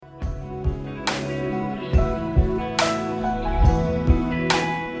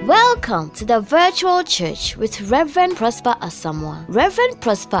Welcome to the virtual church with Reverend Prosper Asamoah. Reverend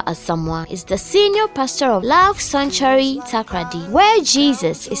Prosper Asamoah is the senior pastor of Love Sanctuary Takoradi, where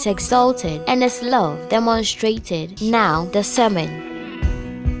Jesus is exalted and his love demonstrated. Now, the sermon.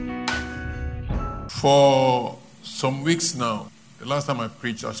 For some weeks now, the last time I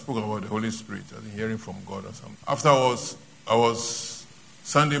preached, I spoke about the Holy Spirit, I think hearing from God or something. Afterwards, I was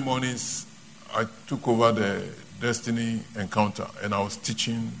Sunday mornings, I took over the Destiny Encounter, and I was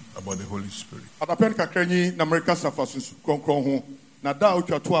teaching about the Holy Spirit.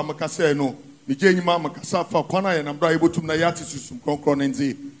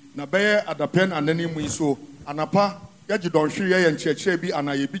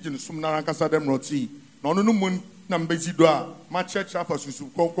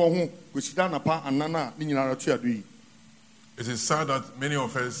 It is sad that many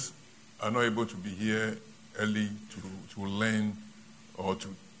of us are not able to be here early to learn or to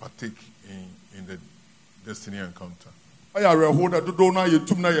partake in the Destiny Encounter. But I've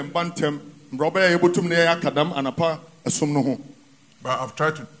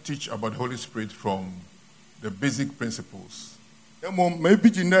tried to teach about the Holy Spirit from the basic principles.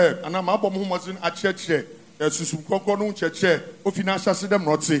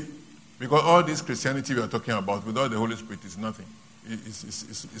 Because all this Christianity we are talking about without the Holy Spirit is nothing.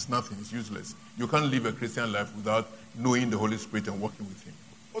 It's nothing. It's useless. You can't live a Christian life without knowing the Holy Spirit and working with Him.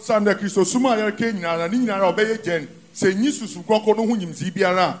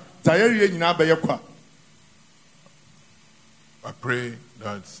 I pray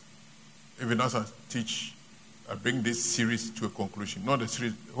that even as I teach, I bring this series to a conclusion. Not the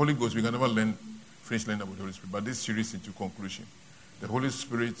series, Holy Ghost, we can never finish learning about the Holy Spirit, but this series into conclusion. The Holy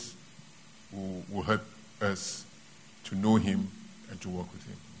Spirit will help us to know Him and to work with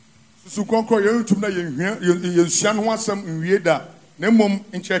Him.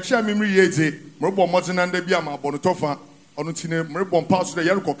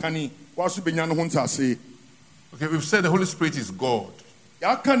 Okay, we've said the Holy Spirit is God.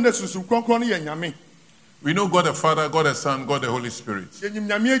 We know God the Father, God the Son, God the Holy Spirit. It's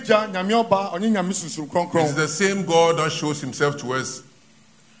the same God that shows Himself to us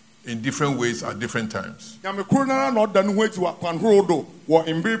in different ways at different times. And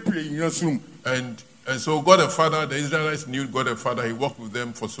so God the Father, the Israelites knew God the Father. He worked with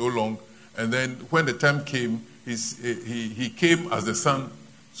them for so long. And then when the time came, he came as the Son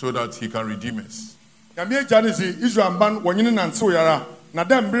so that He can redeem us.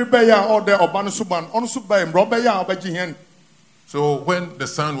 So when the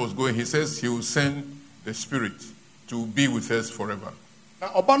Son was going, He says He will send the Spirit to be with us forever.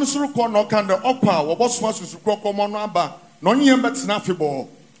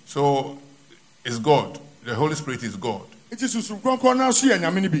 So it's God. The Holy Spirit is God.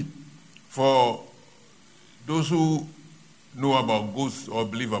 For those who know about ghosts or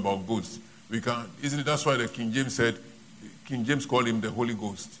believe about ghosts, we can easily, that's why the King James called Him the Holy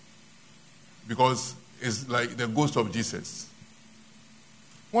Ghost, because it's like the ghost of Jesus.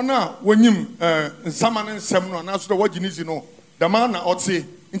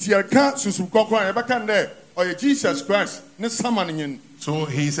 Jesus Christ. So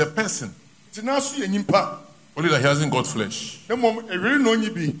He is a person. Only that He hasn't got flesh.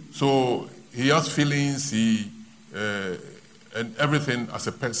 So He has feelings, and everything as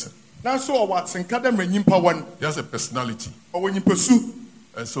a person. He has a personality.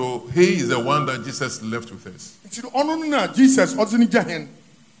 And so He is the one that Jesus left with us.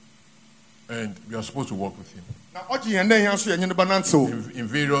 And we are supposed to walk with Him. In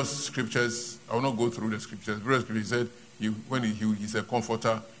various scriptures, I will not go through the scriptures. Various scriptures, He said, He's a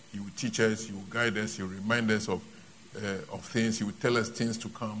comforter, He will teach us, He will guide us, He will remind us of things, He will tell us things to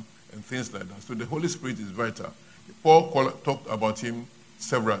come, and things like that. So the Holy Spirit is vital. Paul talked about Him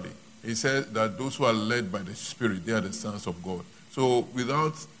severally. He said that those who are led by the Spirit, they are the sons of God. So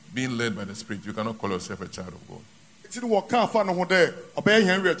without being led by the Spirit, you cannot call yourself a child of God. So in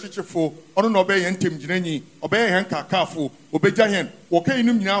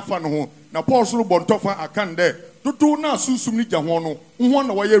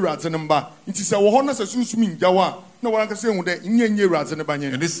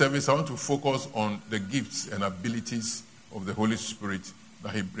this service, I want to focus on the gifts and abilities of the Holy Spirit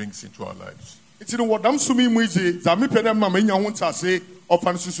that He brings into our lives. The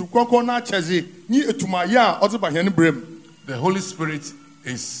Holy Spirit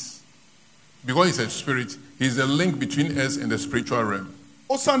is, because He's a spirit, He's a link between us and the spiritual realm.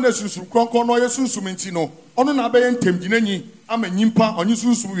 Osande sunsum kronkron no yesunsum nti no ono na abeyen temgyinanyi ama nyimpa onye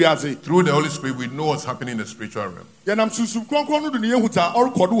sunsum wiase. Through the Holy Spirit, we know what's happening in the spiritual realm. Yanam sunsum kronkron no do ne yehuta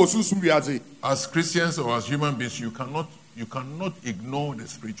orekodo wo sunsum wiase. As Christians or as human beings, you cannot ignore the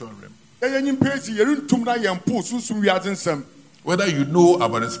spiritual realm. Whether you know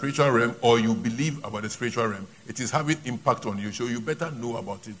about the spiritual realm or you believe about the spiritual realm, it is having impact on you. So you better know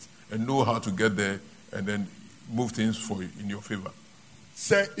about it and know how to get there and then move things in your favor.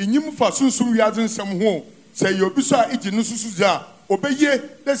 Say inyim fa sunsum wiase nsem ho say yobiso a igi no susu za obeye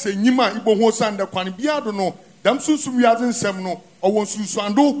de say nyima ibo ho sande kwan biado no dam sunsum wiase nsem no owo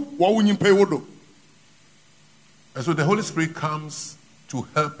sunsuando wo nyimpa ewodo. And so the Holy Spirit comes to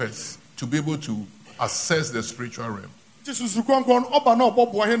help us to be able to assess the spiritual realm. And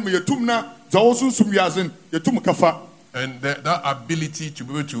that ability to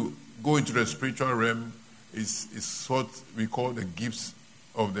be able to go into the spiritual realm is what we call the gifts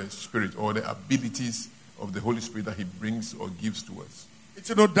of the Spirit, or the abilities of the Holy Spirit that He brings or gives to us.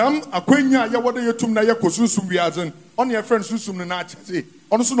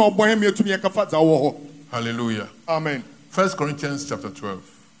 Hallelujah. Amen. 1 Corinthians chapter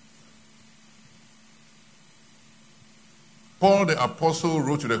 12. Paul the apostle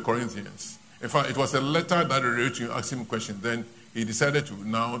wrote to the Corinthians. In fact, it was a letter that they wrote to ask him questions. Then he decided to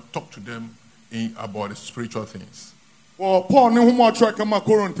now talk to them about the spiritual things. Well, Paul ne homo atwa kama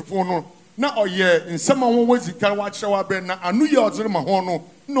Korintifo no na oye nsema ho wazi kan wa kire wa bre na anu ye ozere ma ho no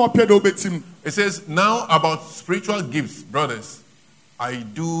na opia de obetim. It says, now about spiritual gifts, brothers, I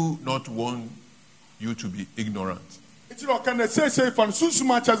do not want you to be ignorant. It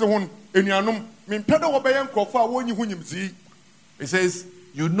says,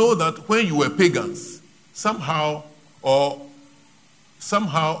 you know that when you were pagans, somehow or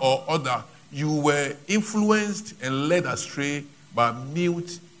other, you were influenced and led astray by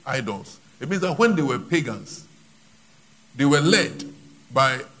mute idols. It means that when they were pagans, they were led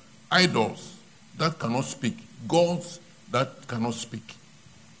by idols that cannot speak, gods that cannot speak.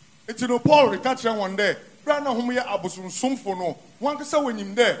 It's Paul catch one day. Brana humya abusum sumfo no. One kasa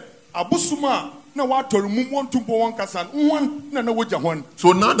wenim there. Abusuma na wato mumwon tumpo one kasan. One na woja one.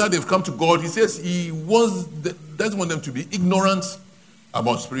 So now that they've come to God, he says he doesn't want them to be ignorant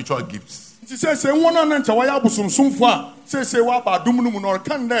about spiritual gifts. He says one na ncha waya abusum sumfo say wa ba dumunu no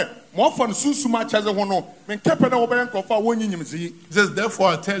kan there. Mo fa susuma chaze ho no. Men kepe na wo be nkofa wonyi nyimzi. He says, therefore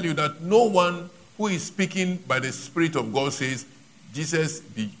I tell you that no one who is speaking by the Spirit of God says, Jesus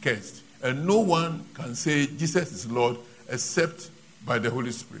be cursed. And no one can say Jesus is Lord except by the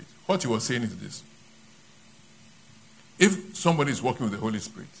Holy Spirit. What he was saying is this. If somebody is walking with the Holy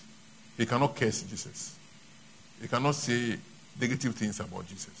Spirit, he cannot curse Jesus. He cannot say negative things about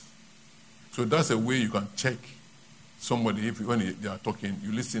Jesus. So that's a way you can check somebody. When they are talking,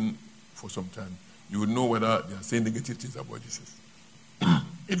 you listen for some time. You will know whether they are saying negative things about Jesus.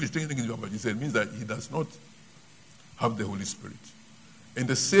 If he's saying negative about Jesus, it means that he does not have the Holy Spirit. In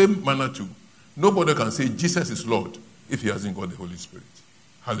the same manner too, nobody can say Jesus is Lord if he hasn't got the Holy Spirit.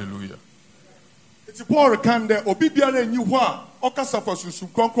 Hallelujah. It's Paul can there obi biara nyi ho a okasa fa susu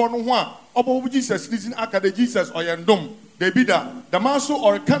konkron no ho a obo Jesus reason akade Jesus oyendom David da maso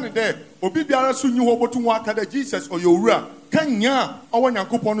or can there obi biara so nyi ho botu ho akade Jesus oyowura kanya owo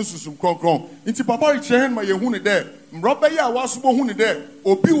Nyankopon no susu konkron nti papa ri hen ma yehu ne there mroba ya waso hu ne there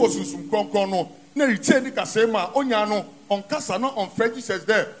obi wo susu konkron no na retain ni kasema onya no on kasa no on French Jesus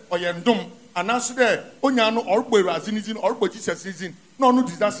there oyendom anaso there onya no orgbo razinizin orgbo Jesus reason no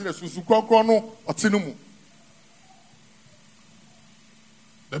disaster susu konkron no otinumu.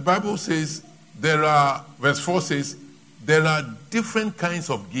 The Bible says verse 4 says there are different kinds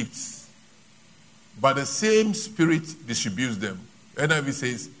of gifts, but the same Spirit distributes them. NIV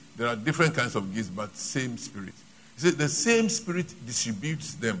says there are different kinds of gifts, but same Spirit. It says the same Spirit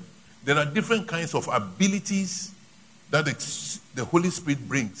distributes them. There are different kinds of abilities that the Holy Spirit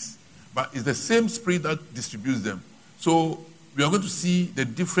brings, but it's the same Spirit that distributes them. So we are going to see the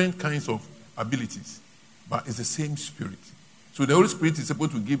different kinds of abilities, but it's the same Spirit. So the Holy Spirit is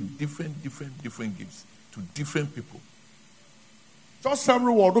supposed to give different gifts to different people. Just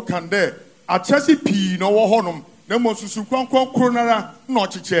several words can there. A chessy pea no honum, no more susu kronara, no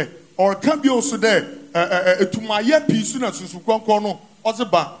chiche, or can be also there. To my ye piece soon as susu kronkono,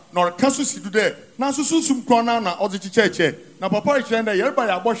 Ozeba, nor casus today. Now susum kronana, or the chiche. Now papa chenda, yerby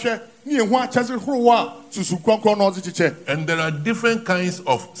aboshe, near one chessy hua, susu kronkono, or the chiche. And there are different kinds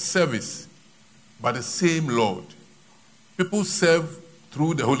of service, but the same Lord. People serve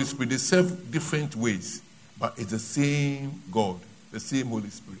through the Holy Spirit. They serve different ways, but it's the same God, the same Holy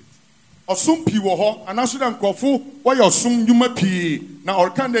Spirit. ɔsom pii wɔ hɔ anaso dɛ nkurɔfo wɔyɛ ɔsom nnwuma pii na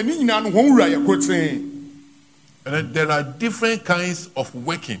ɔreka dɛ ne nyinaa no wɔn wura yɛ korotee. And then there are different kinds of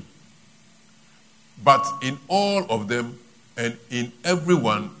working. But in all of them and in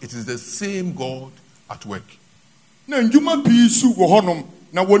everyone, it is the same God at work. Na nnwuma pii su wɔ hɔnom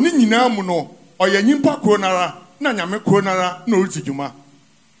na wɔ ne nyinaa mu no ɔyɛ nyimpa koro nara na nyame koro nara na ɔredi dwuma.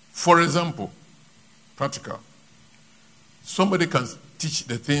 For example, practical. Somebody can teach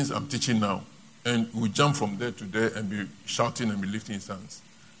the things I'm teaching now, and we jump from there to there and be shouting and be lifting his hands.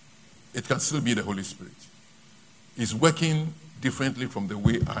 It can still be the Holy Spirit. He's working differently from the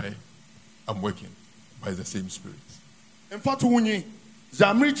way I am working by the same Spirit. In fact, wunyi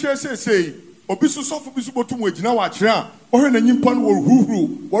zamri kyerɛ sɛ obi so sɔfo bi so botum wɔ gyina wɔ akyerɛ a ɔhwɛ n'anyimpa no wɔ huhuru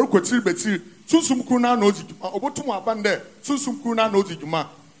wɔre kɔtiri betiri sunsum kuru na ɔdzi dwuma obotum aban dɛ sunsum kuru na ɔdzi dwuma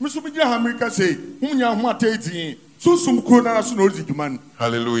miso bi gyina ha Amerika sɛ munya ho atɛɛdin sunsum kuru na so na ɔdzi dwuma.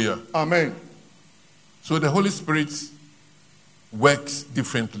 Hallelujah. Amen. So the Holy Spirit works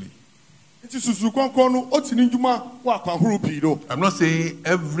differently. I'm not saying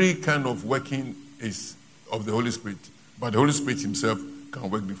every kind of working is of the Holy Spirit, but the Holy Spirit himself can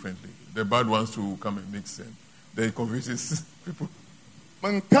work differently. The bad ones to come and make sense. They confuses people.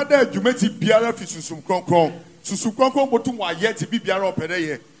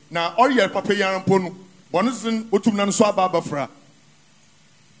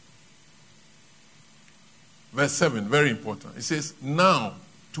 Verse 7, very important. It says, now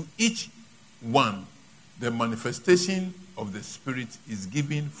to each one, the manifestation of the Spirit is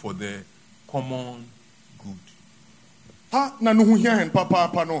given for the common good. Ha na no hia hen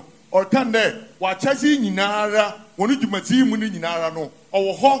papa no or kan de wa chazi nyinara woni dwumati mu ni nyinara no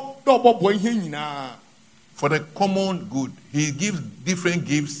owo ho do obobo ihe nyinaa. For the common good, he gives different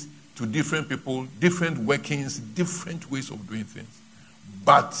gifts to different people, different workings, different ways of doing things.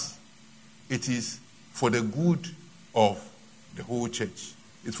 But it is for the good of the whole church.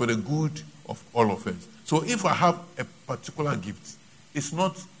 It's for the good of all of us. So if I have a particular gift, it's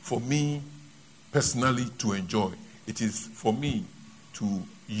not for me personally to enjoy. It is for me to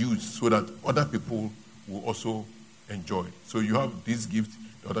use so that other people will also enjoy. So you have this gift,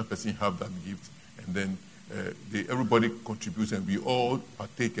 the other person have that gift, and then everybody contributes and we all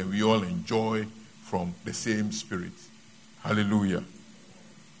partake and we all enjoy from the same Spirit. Hallelujah.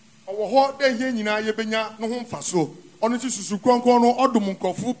 Ono ti susu kronkron no odum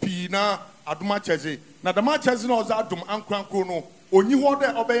nkofo pii na adoma kyeze na dama kyeze na oza adom ankwankro no onyi ho de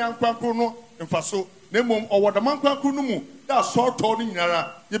obeya ankwankro no mfaso na mom owo dama ankwankro no mu da sorto no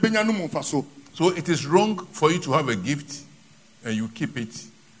nyinara yebenya no mu mfaso. So it is wrong for you to have a gift and you keep it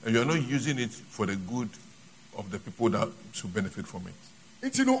and you are not using it for the good of the people that should benefit from it.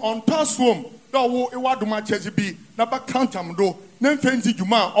 It's no on taswom da wo e wa adoma kyeze bi na ba countam do na mfenzi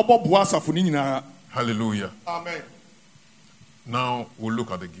dwuma obobo asafo ni nyinara. Hallelujah. Amen. Now we'll look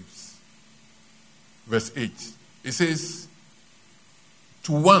at the gifts. Verse 8. It says,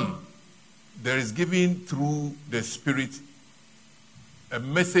 to one, there is given through the Spirit a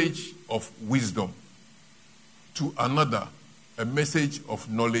message of wisdom. To another, a message of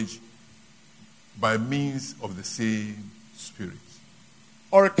knowledge by means of the same Spirit.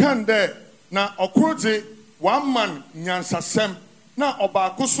 Or can there na okroje one man nyansasem na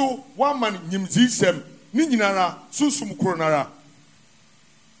obakoso one man nyimzisem. Let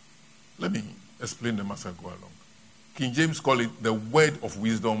me explain them as I go along. King James call it the word of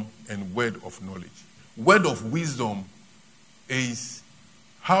wisdom and word of knowledge. Word of wisdom is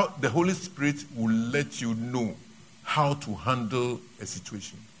how the Holy Spirit will let you know how to handle a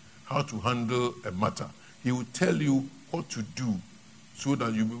situation, how to handle a matter. He will tell you what to do so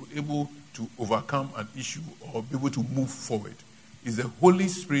that you'll be able to overcome an issue or be able to move forward. It's the Holy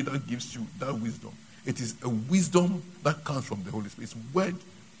Spirit that gives you that wisdom. It is a wisdom that comes from the Holy Spirit. It's a word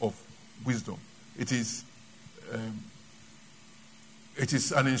of wisdom. It is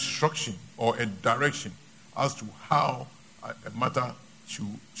an instruction or a direction as to how a matter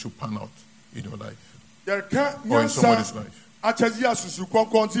should pan out in your life or in somebody's life. And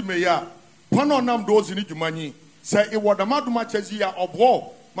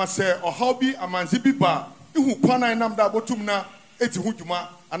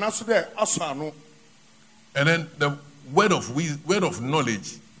then the word of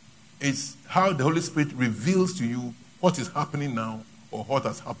knowledge is how the Holy Spirit reveals to you what is happening now or what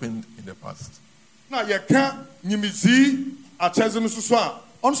has happened in the past. Now you can't nyimizi achezem susu a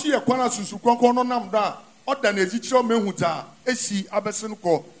onso ye kwana susu kronkron no nam da oda na ezichiro mehuta esi abesen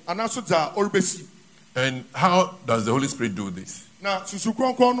ko anaso da orbesi. And how does the Holy Spirit do this? Na susu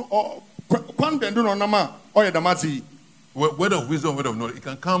kronkron kwan bendo no nam a oyedamati. Word of wisdom, word of knowledge, it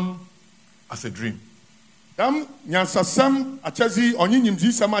can come as a dream. Dam nyansasam achazi onye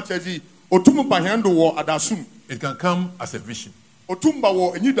nyimzi sam achazi otum bahendo wo adasum. It can come as a vision. Otumba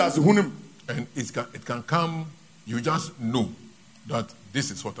wo enyidaze hunim. And it can come, you just know that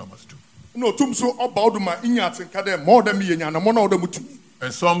this is what I must do. No otum so oba oduma inyatinka de more than me yenya na mo na odamutumi.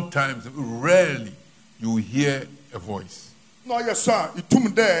 And sometimes, rarely, you hear a voice. No yes sir,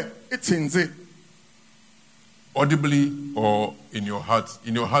 itum there itinze. Audibly or in your heart.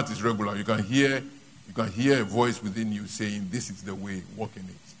 In your heart is regular. You can hear a voice within you saying, this is the way, walk in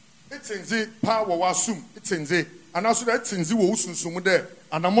it. Itinze pa wo wasum itinze. And also that itinze wo usunsum there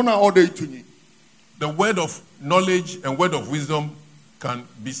and amona order ituni. The word of knowledge and word of wisdom can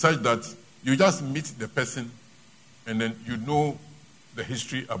be such that you just meet the person and then you know the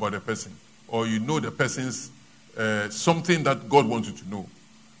history about the person, or you know the person's something that God wants you to know.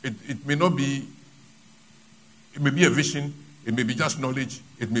 It may not be, it may be a vision, it may be just knowledge,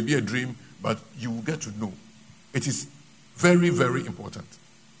 it may be a dream, but you will get to know. It is very, very important.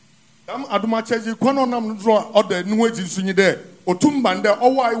 Dam aduma chezi kono nam dro ode nuweji sunyi de otumba nde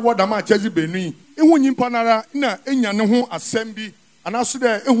owa iwo dama chezi benui ihu nyimpa nara na enya ne ho asem bi anaso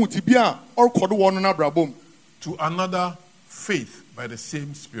de ehu tibia orkodo wo no na brabom To another, faith by the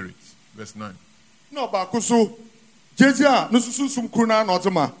same Spirit. Verse 9. no ba kuso jezi a no sususum kruna na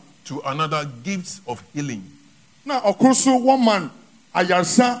otema To another, gifts of healing na okuso one man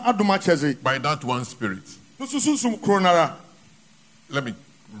ayarsa aduma chezi by that one Spirit. no sususum krunara Let me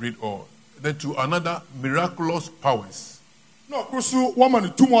read all. Then to another, miraculous powers. no okuso one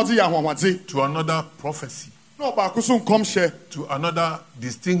man tumozi ya hwanwaze To another, prophecy. no ba kuso nkomhye To another,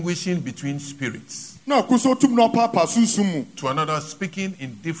 distinguishing between spirits. no okuso tum no papa sunsumu To another, speaking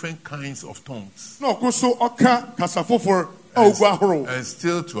in different kinds of tongues. no okuso oka kasafofor ogwa horo And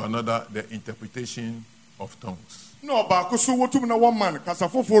still to another, the interpretation of tongues. no ba kuso wotum na one man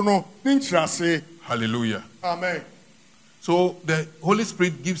kasafofor no ni nchirase Hallelujah. amen. So the Holy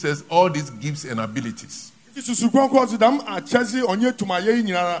Spirit gives us all these gifts and abilities. Susu kwankwa dam achazi onye tumaye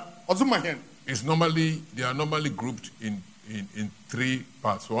nyinara ozumahen. They are normally grouped in 3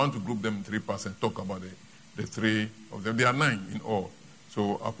 parts. So I want to group them in 3 parts and talk about the 3 of them. There are 9 in all.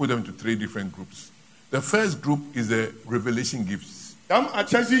 So I'll put them into 3 different groups. The first group is the revelation gifts. Dam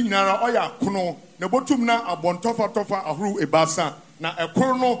achazi nyinara oya kuno ne botum na abontofa tofa ahuru ebasa na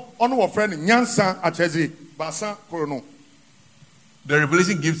ekoro no ono wo friend nyansa achazi basa koro no. The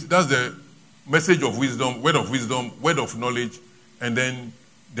revelation gifts, that's the message of wisdom, word of knowledge, and then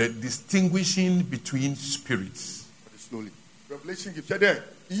the distinguishing between spirits. Slowly. Revelation gift there.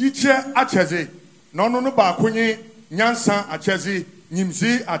 Yiche achazi no ba kunyi nyansa achazi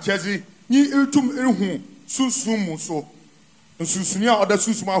nyimzi achazi ni etum ehu susumu so. Nsusunya oda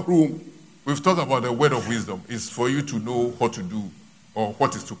susuma huru. We've talked about the word of wisdom. It's for you to know what to do or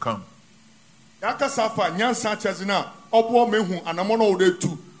what is to come. Yaka safa nyansa achazi na obo mehu anamono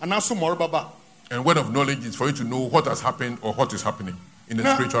odetu anaso morbaba. And word of knowledge is for you to know what has happened or what is happening in the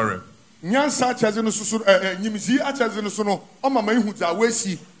spiritual realm. Nyansa achazi no susu nyimzi achazi no so no o mama ihu za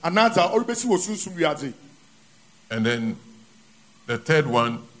wesi anaza orbesi wo sunsun wiaze. And then the third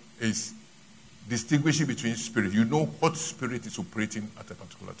one is distinguishing between spirit. You know what spirit is operating at a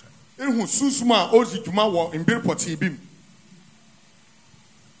particular time. Ehu susuma ozi juma wo imbir poti bim.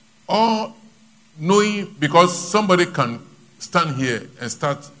 Or knowing, because somebody can stand here and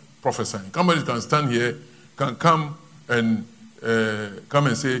start prophesying. Somebody can stand here, can come and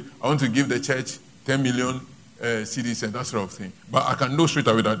say, I want to give the church 10 million CDs and that sort of thing. But I can know straight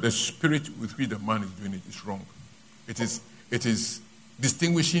away that the spirit with which the man is doing it is wrong. It is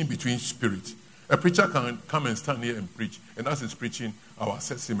distinguishing between spirits. A preacher can come and stand here and preach, and as he's preaching, I will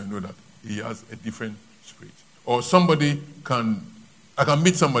assess him and know that he has a different spirit. Or I can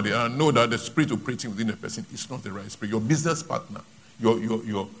meet somebody and know that the spirit operating within a person is not the right spirit. Your business partner,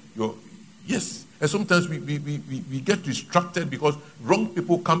 yes. And sometimes we get distracted because wrong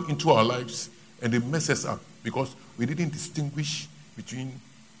people come into our lives and they mess us up because we didn't distinguish between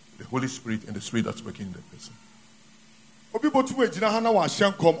the Holy Spirit and the spirit that's working in the person. Obi botu ejina hana wa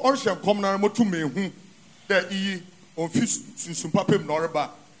hyenkom or hyenkom na motu mehu da iyi onfis sunsun papem na oreba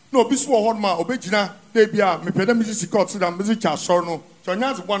na obi so ho ma obegina da bia mepeda mi sika otida mezi cha sor no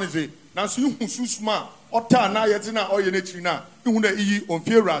chonyaze boneze na so ihu susuma ota na yete na oye na chiri na ihu na iyi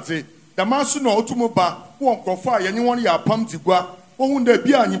onfi ewuraze da maso na otumo ba wo nkrofo a yenye won ya pam digua ohun da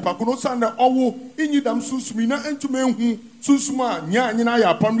bia anyipako no san na owo inyi dam susumi na entume hu susuma nya anyi na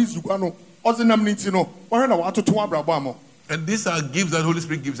ya pam digua no. And these are gifts that Holy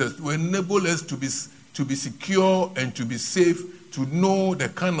Spirit gives us to enable us to be secure and to be safe, to know the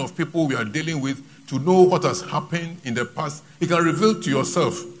kind of people we are dealing with, to know what has happened in the past. It can reveal to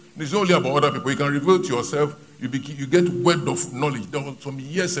yourself It's not only about other people. You can reveal to yourself. You get word of knowledge. There was some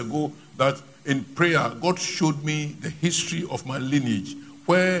years ago that in prayer, God showed me the history of my lineage,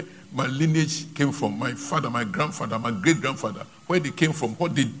 where my lineage came from, my father, my grandfather, my great-grandfather, where they came from,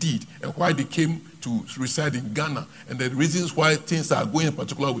 what they did, and why they came to reside in Ghana, and the reasons why things are going a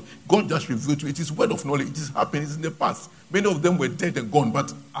particular way. God just revealed to you. It is word of knowledge. It is happening. It's in the past. Many of them were dead and gone,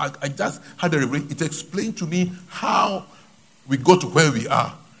 but I just had a revelation. It explained to me how we got to where we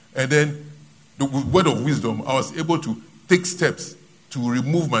are. And then, with word of wisdom, I was able to take steps to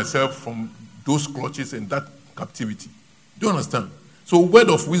remove myself from those clutches and that captivity. Do you understand? So word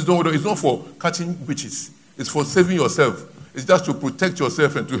of wisdom is not for catching witches. It's for saving yourself. It's just to protect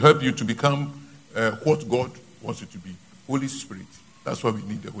yourself and to help you to become what God wants you to be. Holy Spirit. That's why we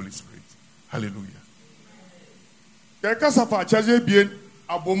need the Holy Spirit. Hallelujah. Kekasafa achaze bien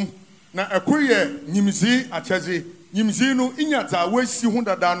abom na ekoye nyimzi achaze nyimzi no inya za wesi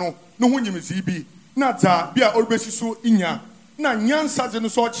hundada no ho nyimzi bi na za bia orbesi so inya na nyansa ze no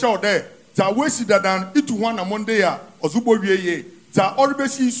so kire ode za wesi dadan itu ho na monde ya ozugbo wieye za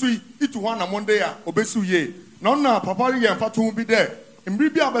orbesi so itu ho na monde ya obesu ye na papa ye mfato bi de mbiri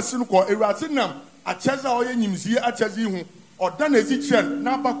bi abesi no ko ewurate nam achaze oye nyimzi achaze hu oda na ezichen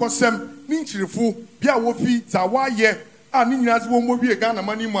na abakosem ni nchirifo bia wofi za waye a ni nyinaze wo mo wie Ghana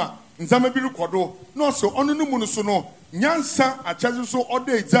mani mu a nzama bi rekodo no so onu no mu no so no nyansa achaze so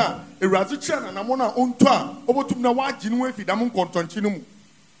oda eza ewurate chen na namo na onto a obotum na waji no afi dam nkontonchi no mu.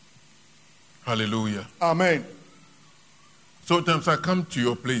 Hallelujah. Amen. Sometimes I come to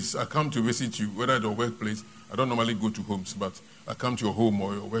your place, I come to visit you, whether at your workplace. I don't normally go to homes, but I come to your home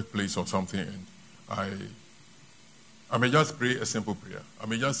or your workplace or something, and I may just pray a simple prayer. I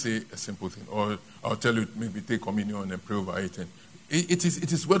may just say a simple thing, or I'll tell you maybe take communion and pray over it. And it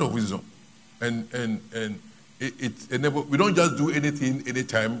is word of wisdom, and it never. We don't just do anything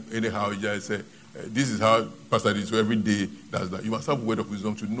anytime, anyhow. You just say this is how Pastor is. So every day does that. You must have word of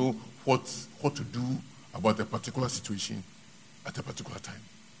wisdom to know what to do about a particular situation at a particular time.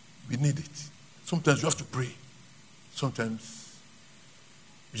 We need it. Sometimes you have to pray. Sometimes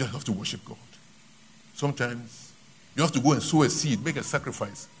you just have to worship God. Sometimes you have to go and sow a seed, make a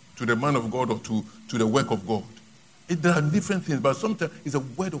sacrifice to the man of God or to the work of God. There are different things, but sometimes it's a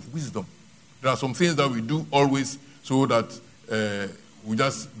word of wisdom. There are some things that we do always so that we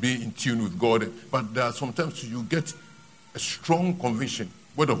just be in tune with God. But there are sometimes you get a strong conviction,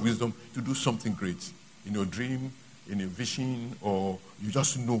 word of wisdom, to do something great in your dream, in a vision, or you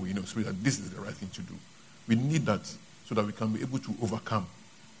just know in your spirit that this is the right thing to do. We need that so that we can be able to overcome.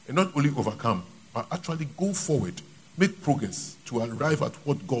 And not only overcome, but actually go forward, make progress to arrive at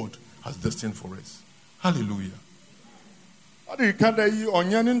what God has destined for us. Hallelujah. Adi kada yi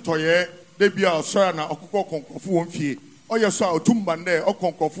onyanin toye debia osara na okoko konkofu won fie. Oye so a otumba nde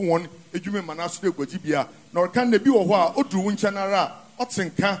okonkofu won edwume manaso de gwagibia. Na orkan na bi wo ho a oduru nchanara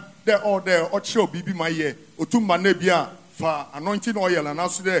otenka de all there ochire obibi maye otumba na bia fa anointing oil na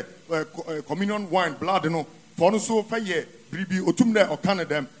naso de communion wine blood no for no so fa ye bribi otum de okan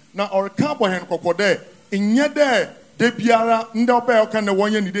dem na orkan bohen kokode enye de biara nde oba okan ne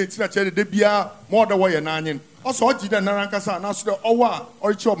wonye ni de tira chere de bia mo de wo ye na anyin oso oji de narankasa na so de owa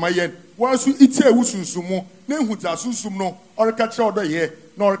orichi omaye wa su ite ewusunsumu na ehuta sunsum no orika chere odo ye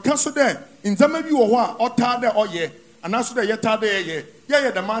na orika so de nzama bi wo ho a ota de oye anaso de yeta de ye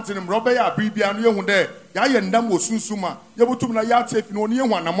the mountain mrobe ya bribia no yehu de ya ye ndam osunsuma ye botum na ya tefi no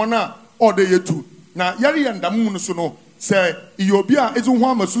yehu anamo na o de yetu na yare ye ndam mu no so no se iyobi a ezu ho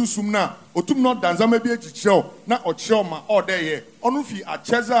amasunsum na otum no danzama bi echicheo na ocheo ma o de ye onu fi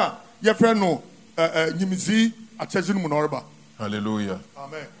acheza ye fre no nyimizi achezi no mu no orba. Hallelujah.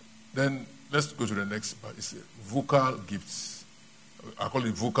 Amen. Then let's go to the next part. It's vocal gifts. I call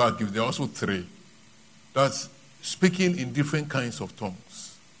it vocal gifts. There are also three. That's speaking in different kinds of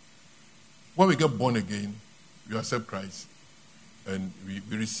tongues. When we get born again, we accept Christ, and we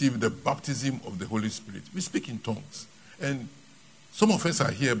receive the baptism of the Holy Spirit. We speak in tongues. And some of us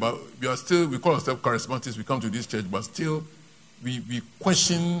are here, but we call ourselves charismatics. We come to this church, but still we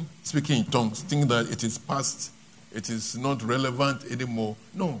question speaking in tongues, think that it is past, it is not relevant anymore.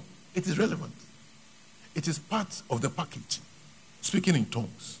 No, it is relevant. It is part of the package, speaking in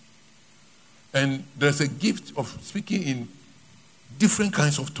tongues. And there's a gift of speaking in different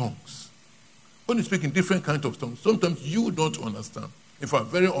kinds of tongues. When you speak in different kinds of tongues, sometimes you don't understand. In fact,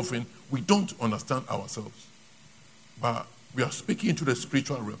 very often, we don't understand ourselves. But we are speaking into the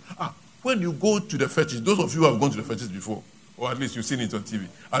spiritual realm. When you go to the fetish, those of you who have gone to the fetish before, or at least you've seen it on TV.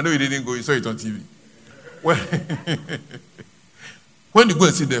 I know you didn't go, you saw it on TV. When you go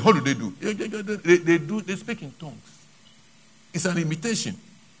and sit there, how do? They speak in tongues. It's an imitation.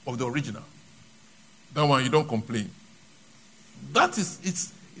 of the original. That one, you don't complain. That is,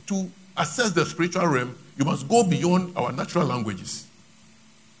 it's to access the spiritual realm, you must go beyond our natural languages.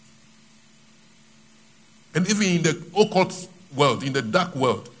 And even in the occult world, in the dark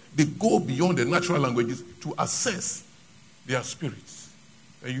world, they go beyond the natural languages to access their spirits.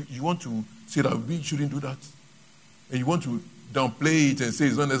 And you want to say that we shouldn't do that? And you want to downplay it and say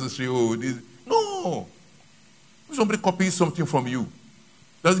it's not necessary? Oh, no. If somebody copies something from you,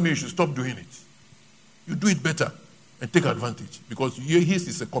 doesn't mean you should stop doing it. You do it better and take advantage because his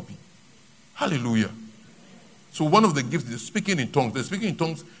is a copy. Hallelujah. So one of the gifts is speaking in tongues. The speaking in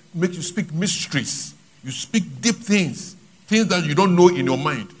tongues makes you speak mysteries. You speak deep things, things that you don't know in your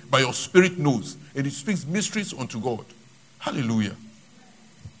mind, but your spirit knows. And it speaks mysteries unto God. Hallelujah.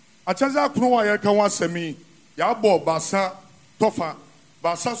 Achaza kuno ya kan wasemi ya bo basa tofa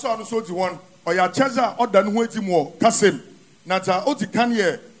basa so anu so di won o ya chaza oda no edi mo kasem na ta odi kan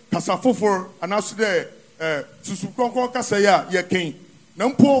ye kasa fofor anaso de susu konkon kasa ya ye ken na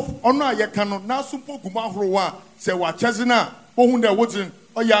mpo ono a ye kan no na so mpo guma horo wa se wa chaze na bo hu de wodin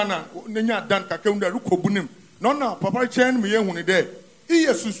o ya na nya dan kakam de rukobunim no na papa chen me ye hu ne de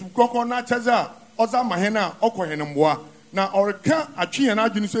iye susu konkon na chaza oza mahena okohenemboa na orika atwe na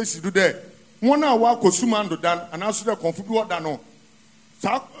adwene so esidu de wona wa kosuma ndo dan anaso de konfudu oda no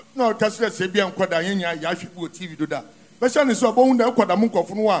sa na orika so se bia nkoda yenya ya hwebu TV do da be sha ne so bo hu de koda mu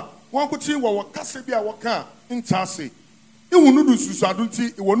nkofo no a won ko ti wo kase bia wo ka ntase ihunu du susu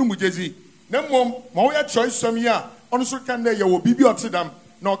adunti wonu mujezi na mom ma wo ya choice som ya ono so kan de ye wo bibi otedam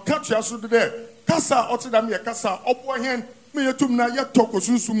na okatua so de kasa otedam ye kasa obo hen me yetum na ye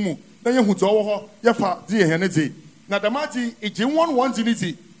tokosusu mu na ye hu zo wo ho ye fa di ye ne di na damati eje won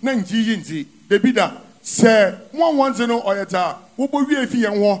ziniti na nji yinti debida se won zino oyeta wo bo wie fi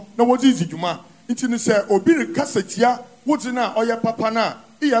yen ho na wo di djuma nti ne se obi re kasatia wo zina oye papa na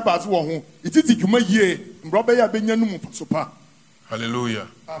iya bazu wo ho ititi djuma yie mbrobe ya benyanu mu fasopa. Hallelujah.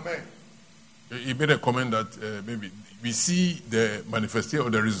 Amen. He made a comment that maybe we see the manifestation or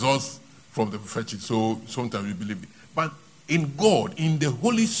the results from the prophetic, so sometimes we believe it. But in God, in the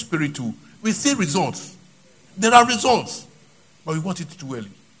Holy Spirit too, we see results. There are results, but we want it too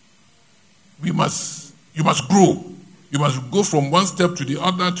early. You must grow. You must go from one step to the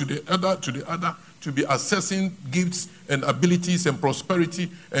other, to the other, to the other, to be assessing gifts and abilities and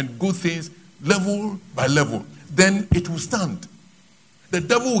prosperity and good things level by level. Then it will stand. The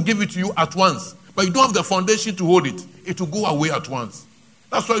devil will give it to you at once, but you don't have the foundation to hold it. It will go away at once.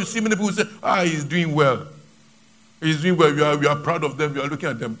 That's why you see many people say, he's doing well. He's doing well. You are proud of them. You are looking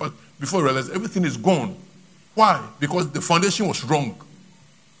at them. But before you realize, everything is gone. Why? Because the foundation was wrong.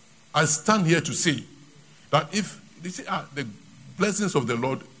 I stand here to say that if they say, the blessings of the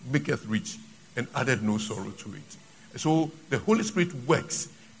Lord maketh rich and added no sorrow to it. So the Holy Spirit works.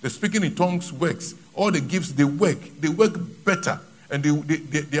 The speaking in tongues works. All the gifts, they work. They work better. And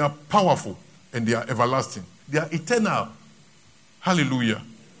they are powerful. And they are everlasting. They are eternal. Hallelujah.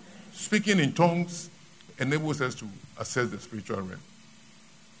 Speaking in tongues enables us to access the spiritual realm.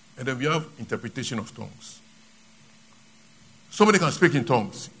 And then we have interpretation of tongues. Somebody can speak in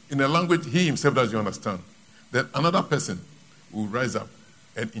tongues in a language he himself doesn't understand. Then another person will rise up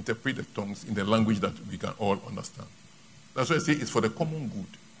and interpret the tongues in the language that we can all understand. That's why I say it's for the common good.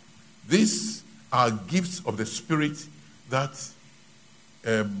 These are gifts of the Spirit that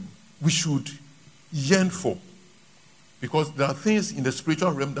we should yearn for. Because there are things in the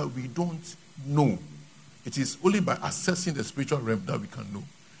spiritual realm that we don't know. It is only by accessing the spiritual realm that we can know.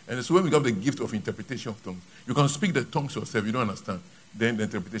 And so when we have the gift of interpretation of tongues, you can speak the tongues yourself, you don't understand. Then the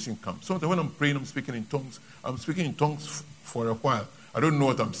interpretation comes. Sometimes when I'm praying, I'm speaking in tongues for a while. I don't know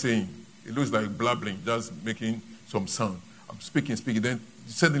what I'm saying. It looks like blabbering, just making some sound. I'm speaking. Then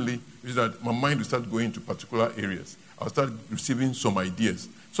suddenly, it's that my mind will start going to particular areas. I'll start receiving some ideas.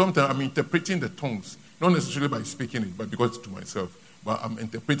 Sometimes I'm interpreting the tongues, not necessarily by speaking it, but because it's to myself. But I'm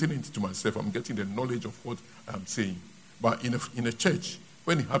interpreting it to myself. I'm getting the knowledge of what I'm saying. But in a church,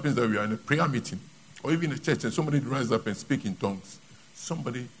 when it happens that we are in a prayer meeting, or even in a church, and somebody rises up and speaks in tongues,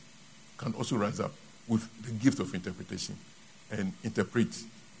 somebody can also rise up with the gift of interpretation and interpret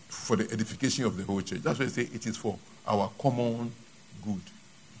for the edification of the whole church. That's why I say it is for our common good.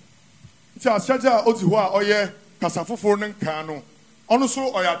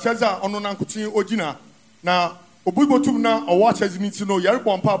 Na obubotum na owa chazimiti no yare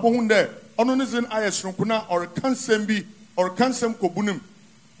bompa bohunde ono ne zin ayesronkuna or kansem bi or kansem kobunim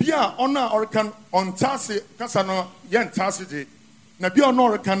bia ona or kan ontase kasa no yentase de na bia ono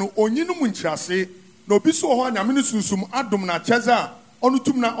or kan onyinu mu nkyase na obi so ho anyame ne sunsum adom na chaza ono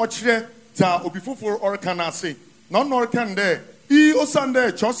tum na okire ta obi foforo or kan ase na ono or kan de I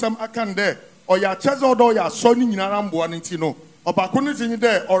osande chosam akande oya cheze odo ya so ni nyinara mboa nti no obako ne tinyi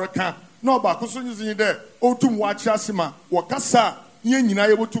de oreka na obako so nyi tinyi de otum wa kira sima wo kasa ye nyina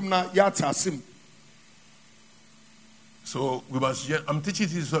ye botum na ya tasim. So we must yearn. I'm teaching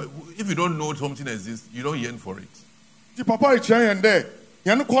this. So if you don't know something exists, you don't yearn for it. Di papa ichire yende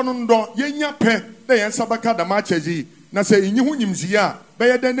yan kono ndo ye nya pe de yan sabaka da ma chezi na se inyi hu nyimzi a be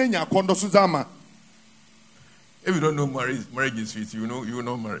ye den nya kondo so zama. If you don't know marriage is sweet, you will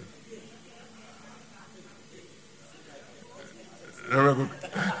not marry.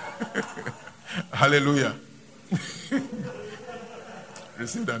 Hallelujah.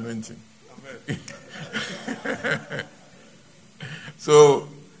 Receive the anointing. So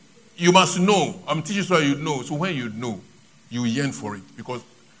you must know. I'm teaching so you know. So when you know, you yearn for it because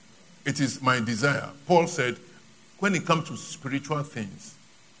it is my desire. Paul said, when it comes to spiritual things,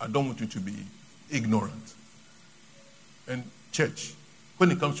 I don't want you to be ignorant. And church,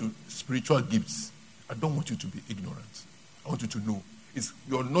 when it comes to spiritual gifts, I don't want you to be ignorant. I want you to know. It's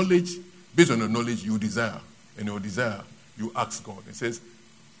your knowledge, based on your knowledge, you desire. And your desire, you ask God. It says,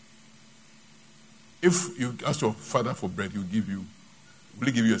 if you ask your father for bread, will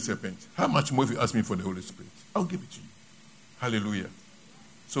he give you a serpent? How much more if you ask me for the Holy Spirit? I'll give it to you. Hallelujah.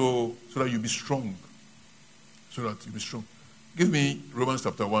 So that you be strong. So that you be strong. Give me Romans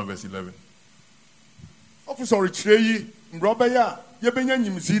chapter 1, verse 11. Officer Richie, Mrobeya, Yebenya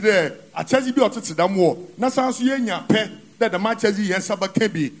Nimzi there, a Chazi be otted them war. Nasan Yenya pe, that the Machazi Yensaba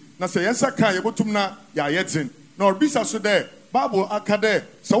Kebi, Nasa Yensaka, Yabotumna, Yayetin, nor Bisa so there, Babu Akade,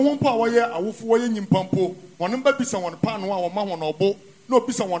 someone power ya, a wolf way in Pampo, one number Bisa one pan or mamma or bo, no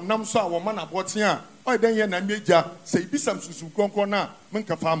Bisa one namsa or man of what's here, or then Yan and Major, say Bisam Susukonkona,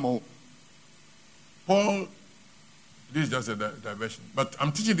 Minkafamo. Paul, this is just a diversion. But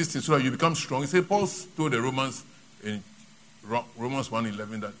I'm teaching this thing so that you become strong. He said, Paul told the Romans in Romans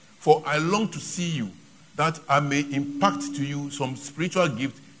 1:11 that, for I long to see you, that I may impart to you some spiritual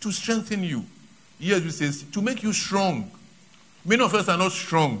gift to strengthen you. Here he says, to make you strong. Many of us are not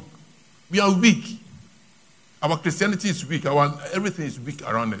strong. We are weak. Our Christianity is weak. Everything is weak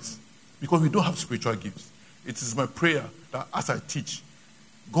around us because we don't have spiritual gifts. It is my prayer that as I teach,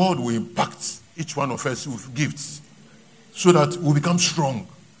 God will impact each one of us with gifts so that we become strong.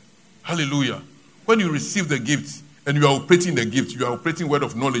 Hallelujah. When you receive the gift and you are operating the gift, you are operating word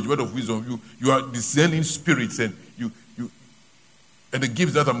of knowledge, word of wisdom, you are discerning spirits and and the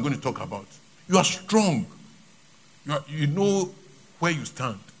gifts that I'm going to talk about. You are strong. You know where you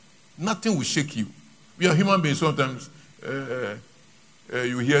stand. Nothing will shake you. We are human beings. Sometimes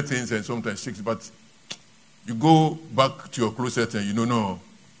you hear things and sometimes shakes, but you go back to your closet and you know,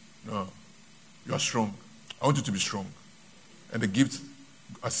 no, you are strong. I want you to be strong. And the gifts,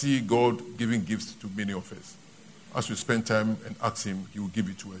 I see God giving gifts to many of us. As we spend time and ask Him, He will give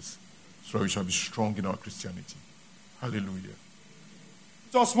it to us. So we shall be strong in our Christianity. Hallelujah.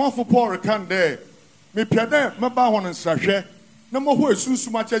 Just one for Paul can there. Me piade, me ba hon nsahwe. Na mo ho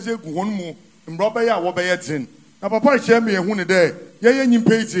esunsuma cheze gu hon mu. Mbroba ya wo be yetin. Na papa che me ehu ne there. Ye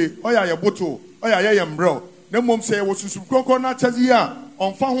nyimpa ite, oya ye boto, oya ye mbro. Na mom se wo susum kronkron na cheze ya,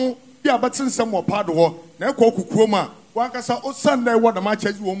 onfa ho bi abetin nsem wo pado ho. Na ekọ kukuom a, wankasa osan na wo da ma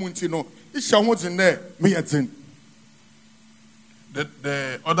cheze wo mu nti no. Isha ho din there, me yetin.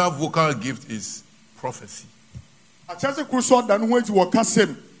 The other vocal gift is prophecy.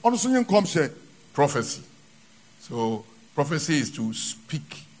 Prophecy. So prophecy is to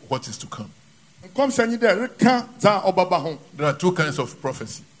speak what is to come. There are two kinds of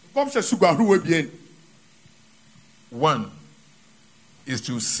prophecy. One is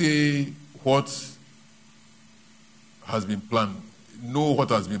to say what has been planned. Know what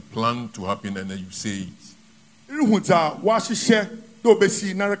has been planned to happen and then you say it.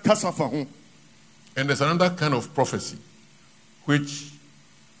 And there's another kind of prophecy which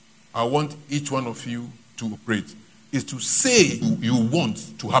I want each one of you to operate, is to say you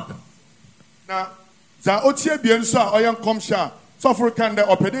want to happen. Now, so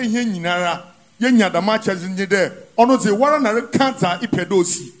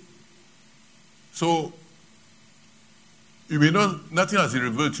you may not, nothing has been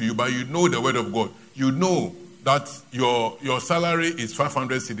revealed to you, but you know the word of God. You know that your salary is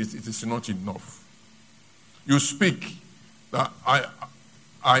 500 cedis. It is not enough. You speak that I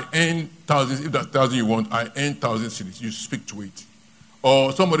earn thousands. If that's 1,000 you want, I earn 1,000 cedis. You speak to it.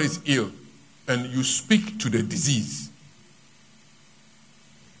 Or somebody is ill, and you speak to the disease.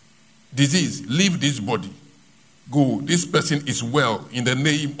 Disease, leave this body. Go. This person is well in the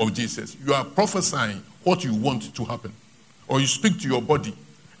name of Jesus. You are prophesying what you want to happen. Or you speak to your body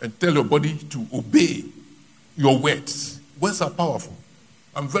and tell your body to obey your words. Words are powerful.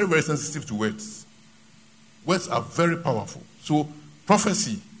 I'm very, very sensitive to words. Words are very powerful. So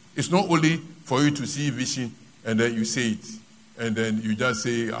prophecy is not only for you to see vision and then you say it. And then you just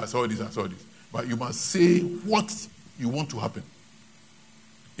say, I saw this, I saw this. But you must say what you want to happen.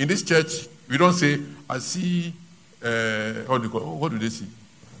 In this church, we don't say, I see, how do you call it? What do they see?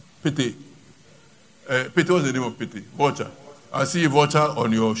 Pete. Pete, what's the name of Pete? Vulture. I see a vulture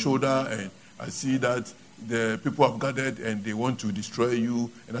on your shoulder, and I see that the people have gathered and they want to destroy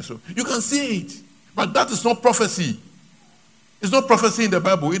you. And that's all. You can see it. But that is not prophecy. It's not prophecy in the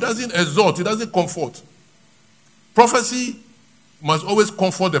Bible. It doesn't exhort. It doesn't comfort. Prophecy must always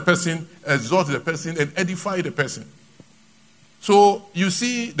comfort the person, exhort the person, and edify the person. So you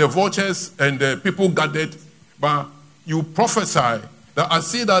see the vultures and the people gathered, but you prophesy that I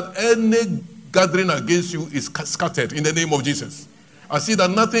see that any gathering against you is scattered in the name of Jesus. I see that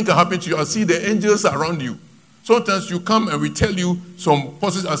nothing can happen to you. I see the angels around you. Sometimes you come and we tell you some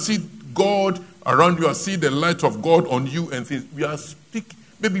positive. I see God around you. I see the light of God on you and things. We are speaking.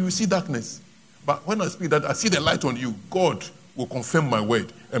 Maybe you see darkness. But when I speak that, I see the light on you. God will confirm my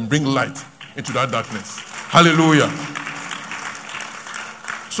word and bring light into that darkness. Hallelujah.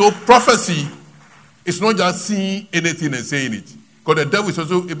 So prophecy is not just seeing anything and saying it. Because the devil is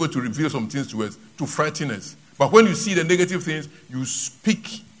also able to reveal some things to us, to frighten us. But when you see the negative things, you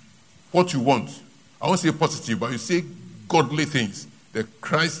speak what you want. I won't say positive, but you say godly things. The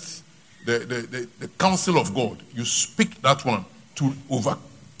Christ, the counsel of God. You speak that one to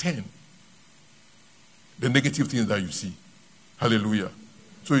overturn the negative things that you see. Hallelujah.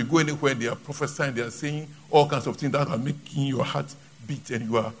 So you go anywhere, they are prophesying, they are saying all kinds of things that are making your heart beat, and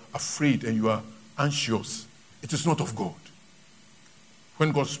you are afraid and you are anxious. It is not of God.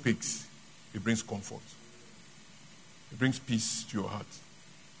 When God speaks, it brings comfort. It brings peace to your heart.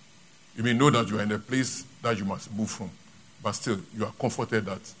 You may know that you are in a place that you must move from, but still you are comforted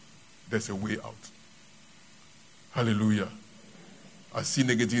that there's a way out. Hallelujah. I see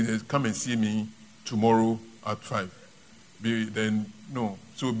negative, come and see me tomorrow at 5. Then, no.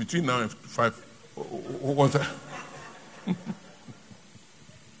 So between now and 5, what's that?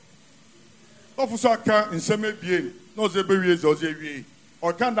 Officer can in some bien, no zeberies or zevi.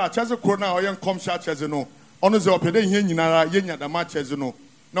 Or can that chase a corner or young com shot as no. On the opening yinara yenya the match as no.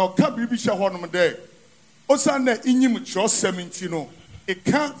 Now can't be shahonum there. Osanda inim chosemintino. It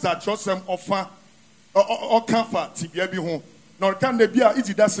can't that chosem offer or comfort Tibiabi home. Nor can there be a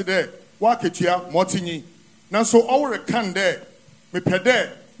easy that's there. Walk it here, Mortini. Now so our can there. Me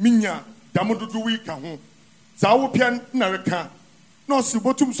pede, minya, damudu week at home. Zawopian Naraka. No, si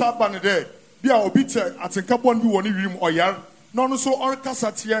bottom saban there. Be a obiter at a couple of room or yard. No, so or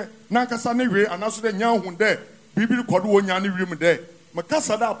cassatia, Nankasane, and also the young there. Bibi Kodu Yanni room there.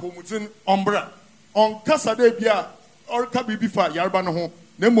 Macasada Pomutin Umbra. On Casade Bia or Kabibifa Yarbanaho.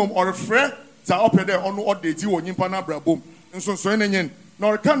 Nemum or a friend. Za up there on what they do on Yimpana Brabum. And so Swanen.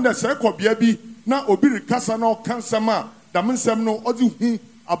 Nor can the circle be na obiri kasa na kansama da mensem no odi hu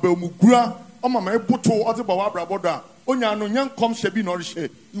abamugura o mama eboto odi bawa braboda onya no nyankom hye bi no rehye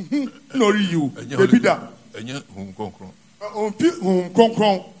hu no riyu ebida enye hu konkron onfi hu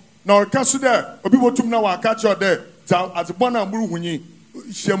konkron na orkaso de obi botum na wa ka cho de za azebona amuru hunyi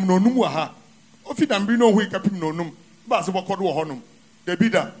hyem no num wa ha ofi dambi no hu ikapim no num ba se bokodo wo honum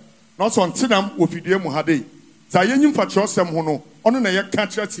ebida na so ntenam ofidie mu ha de za yenyim fa kyerosem ho no ono na ye ka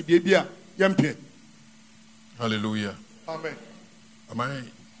kyerɛ tibie bia yempe. Hallelujah. Amen. Am I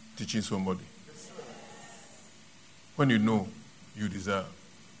teaching somebody? When you know, you desire.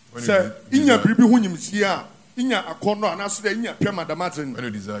 When you desire, when you ask,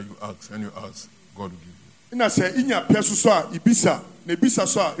 and you ask, God will give you.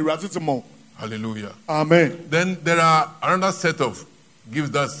 Hallelujah. Amen. Then there are another set of gifts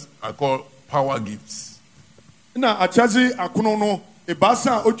that I call power gifts. Also,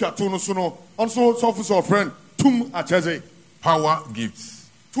 friend, power gifts.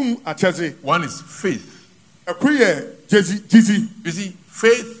 One is faith. You see,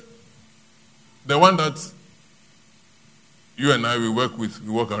 faith, the one that you and I we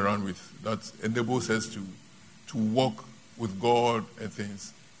walk around with, that enables us to walk with God and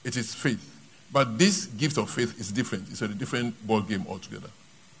things. It is faith. But this gift of faith is different. It's a different ball game altogether.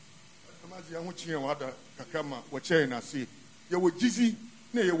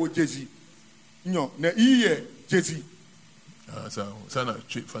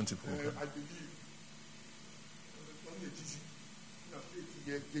 Fancy.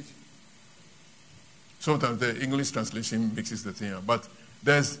 Sometimes the English translation mixes the thing up, but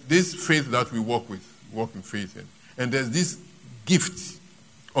there's this faith that we walk in faith, and there's this gift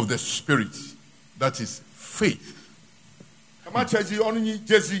of the Spirit that is faith. Amachezi only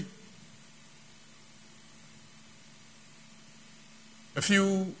Jezi. A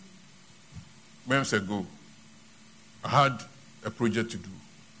few months ago, I had a project to do.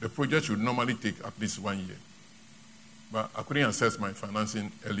 The project should normally take at least 1 year. But I couldn't access my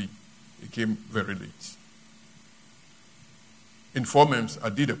financing early. It came very late. In 4 months, I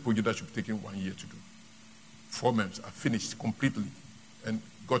did a project that should have taken 1 year to do. 4 months, I finished completely and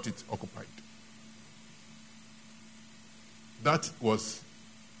got it occupied. That was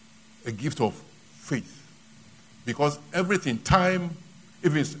a gift of faith. Because everything, time,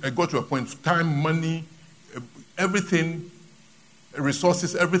 even I got to a point, time, money, everything,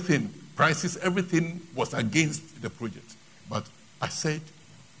 resources, everything, prices, everything was against the project. But I said,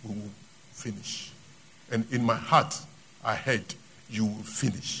 we will finish. And in my heart, I heard, you will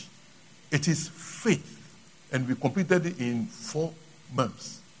finish. It is faith. And we completed it in 4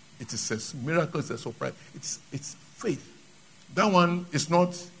 months. It is a miracle, it's a surprise. It's faith. That one is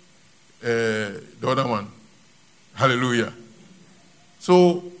not the other one. Hallelujah.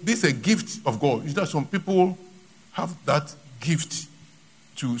 So this is a gift of God. Is that some people have that gift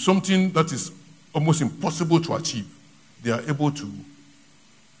to something that is almost impossible to achieve. They are able to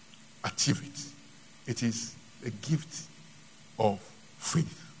achieve it. It is a gift of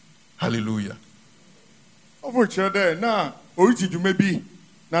faith. Hallelujah. Over there, now, origin you may be.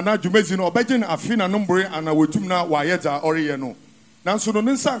 Nana Jumezino, Bajin, Afina number, and I will do now, Wayeta, Oriano. Nanso no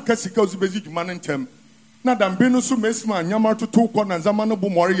nsa nka sika ozibezi dwuma ne ntem na dambe no so mesma nyama toto kɔ na nzama no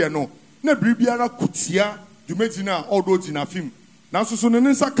bomore ye no na biribiara kutia dwumezi na odo tina fim nanso so no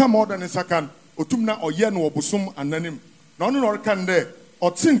nsa ka ma oda ne saka otum na oye no obosom ananim na ono no reka nde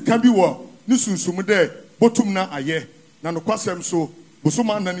otin ka bi wo ne sunsum de botum na aye na no kwasem so bosom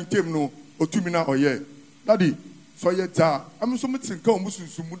ananim tem no otumi na oye daddy so ye ta am so mutin ka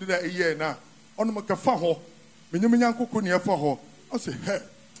omusunsum de eye na ono maka fa ho menyemenya nkoko ne fa ho I say, hey,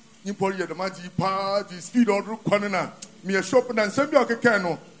 you put the magic part, the speed order, Quanana, me a shop and send me a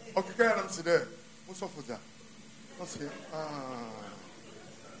cano. Okay, I'm there. What's up for that? I say,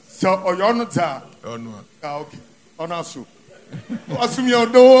 so, or you're not there? Oh, no. Okay. On us. Assume your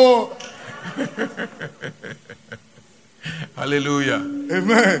door. Hallelujah.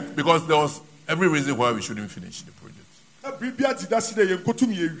 Amen. Because there was every reason why we shouldn't finish the project.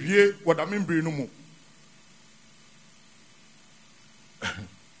 What I mean, no more.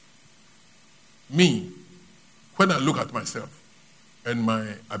 Me, when I look at myself and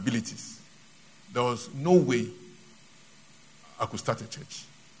my abilities, there was no way I could start a church.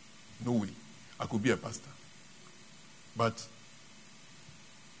 No way. I could be a pastor. But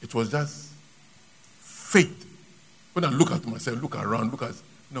it was just faith. When I look at myself, look around,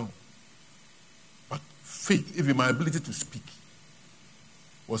 no. But faith, even my ability to speak,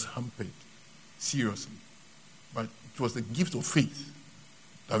 was hampered. Seriously. But it was the gift of faith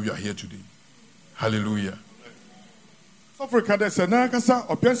that we are here today. Hallelujah. Africa de Sanakasa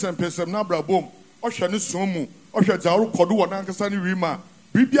or Penson Pesam Nabra Boom, or Shanisomu, or Shazaru Kodu, or Nankasani Rima,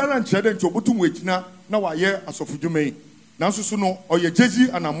 Bibiara and Chedan to Butum Witna, now I hear as of Jume. Nansuno, or your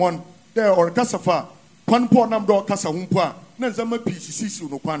Jezi and Amon, there or Casafa, Panpo Namdo Casa Humpa, Nazama PCC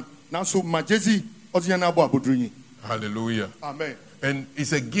no Pan, Nansu Majezi, Ozianabo Budrini. Hallelujah. Amen. And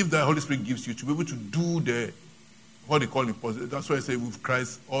it's a gift that the Holy Spirit gives you to be able to do what they call impossible. That's why I say with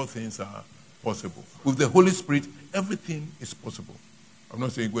Christ, all things are possible. With the Holy Spirit, everything is possible. I'm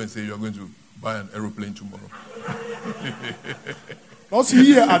not saying go and say you're going to buy an aeroplane tomorrow. No, see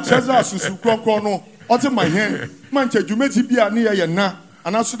here at Cesar Susukono, out of my hand, Mancha, you may be a near Yana,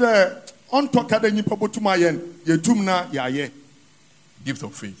 and I should on talk at any purple to my end, ye tumna yaye. Gift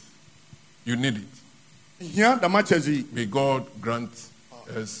of faith. You need it. Here, the Machazi. May God grant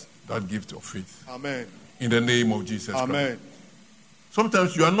us that gift of faith. Amen. In the name of Jesus Christ. Amen.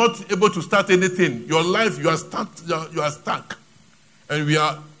 Sometimes you are not able to start anything. Your life, you are stuck. And we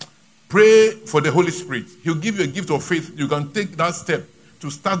are pray for the Holy Spirit. He'll give you a gift of faith. You can take that step to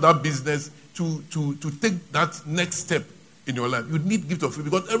start that business, to take that next step in your life. You need gift of faith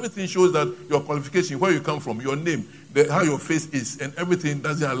because everything shows that your qualification, where you come from, your name, how your face is, and everything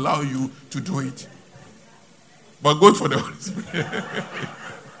doesn't allow you to do it. But go for the Holy Spirit.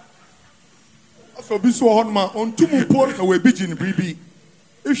 So be so on my own two more away bitching BB.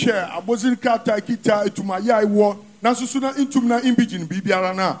 If share I wasn't kata kita to my yai war, Nasusuna into na in bitching BB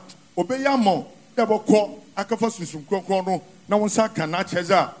arana. Obey Yamo, never call Akafasun Krono, no one sack can not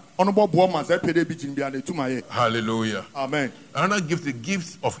cheza, honorable bombers, I paid a bitching behind to my Hallelujah. Amen. Another gift, the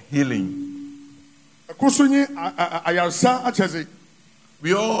gift of healing. A Kosuni, I are sa achese.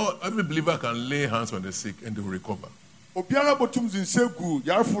 Every believer can lay hands on the sick and they will recover. Obiara botums in Segu,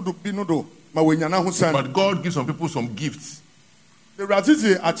 Yarfo do Binodo. But God gives some people some gifts The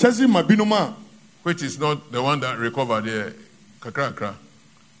Razizi achezi mabinuma. Which is not the one that recovered there. Kakra.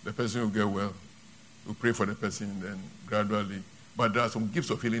 The person will get well. You pray for the person, then gradually. But there are some gifts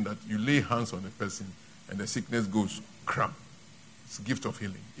of healing that you lay hands on the person and the sickness goes cram. It's a gift of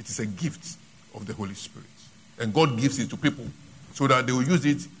healing. It is a gift of the Holy Spirit. And God gives it to people so that they will use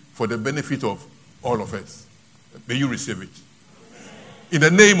it for the benefit of all of us. May you receive it. In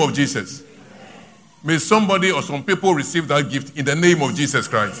the name of Jesus. May somebody or some people receive that gift in the name of Jesus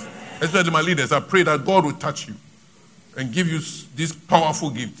Christ. Especially my leaders, I pray that God will touch you and give you this powerful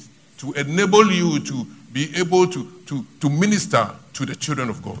gift to enable you to be able to minister to the children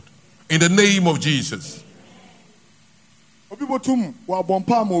of God. In the name of Jesus. Obi botum wa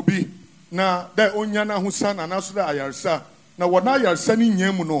bompa mobi na da onya na husa na naso da ayarsa na wona ayarsa ni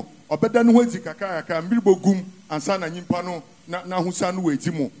nyam no obeda no hozi kakaka mbiribogum ansa na nyimpa no na husa no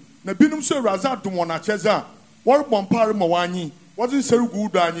wejimu na binum so raza dum wona cheza wor bompa mo wanyi wazin serugu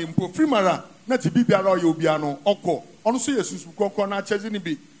do anyi mpo frimara na tibibiara oye obia no okọ ono so yesusu kokọ na cheze ni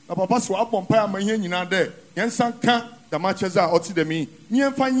bi na papa so abompa ama ihe nyina de yensan ka da ma cheza oti de mi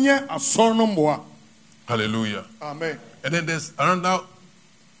nyemfa nye asor no mboa. Hallelujah. Amen. And then there's another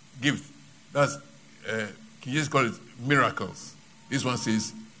gift. That's, can you just call it miracles? This one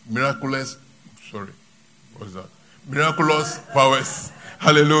says miraculous powers.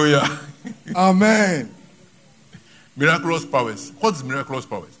 Hallelujah. Amen. Miraculous powers. What's miraculous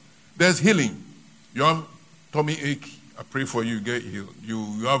powers? There's healing. You have tummy ache, I pray for you, get healed.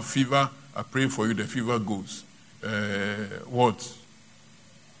 You have fever, I pray for you, the fever goes. What?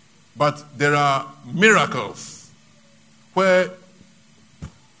 But there are miracles where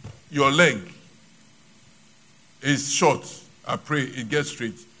your leg is short, I pray it gets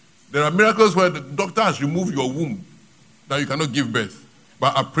straight. There are miracles where the doctor has removed your womb that you cannot give birth.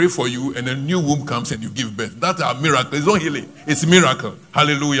 But I pray for you and a new womb comes and you give birth. That's a miracle. It's not healing. It's a miracle.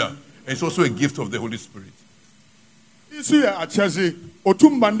 Hallelujah. And it's also a gift of the Holy Spirit. Isu ya achazi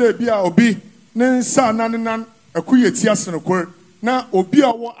otumbande bia obi nensa nanenan akuye tiasenokor na obi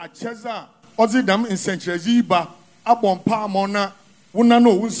awo achaza ozi dam insenchezi ba abompa amona wona no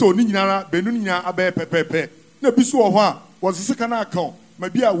wonso ni nyinara benu nyina abe pepepe na bisu wo ho a wozisika na account ma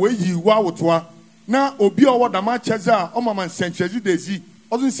bia weyi wa wotoa na obi owo dam achaza o mama insenchezi dezi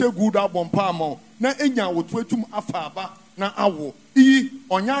ozi se good abompa amon na enya wotoa tum afa aba na awo iyi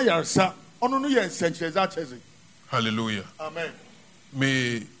onya yarsa ono no ye insenchezi achazi. Hallelujah. Amen.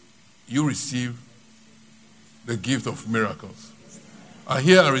 May you receive the gift of miracles. I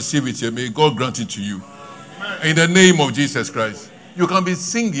hear and receive it here. May God grant it to you. Amen. In the name of Jesus Christ. You can be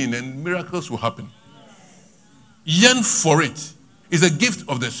singing and miracles will happen. Yearn for it. It's a gift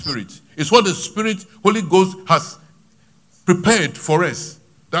of the Spirit. It's what the Spirit, Holy Ghost, has prepared for us.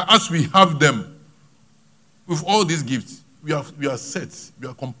 That as we have them, with all these gifts, we are set, we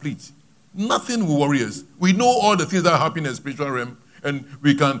are complete. Nothing will worry us. We know all the things that happen in the spiritual realm, and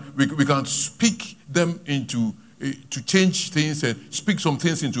we can speak them into to change things and speak some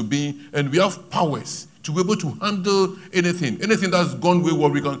things into being, and we have powers to be able to handle anything that's gone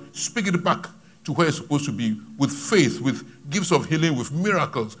wayward. We can speak it back to where it's supposed to be with faith, with gifts of healing, with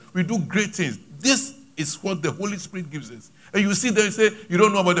miracles. We do great things. This is what the Holy Spirit gives us. And you see there, you say you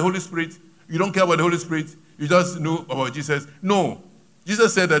don't know about the Holy Spirit, you don't care about the Holy Spirit, you just know about Jesus. No.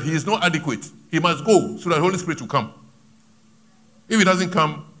 Jesus said that he is not adequate. He must go so that the Holy Spirit will come. If he doesn't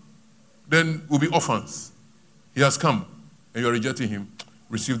come, then we'll be orphans. He has come, and you are rejecting him.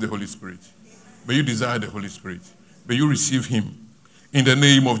 Receive the Holy Spirit. May you desire the Holy Spirit. May you receive him in the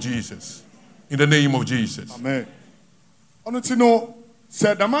name of Jesus. In the name of Jesus. Amen. Onutino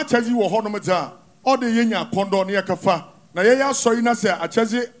said the machazi wo honomza all the yenya kondo ne yakafa na yeya sori na se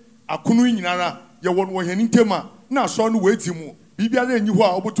achazi akunu nyinara ye won wo henintema na so no wetimu bibiara enyi ho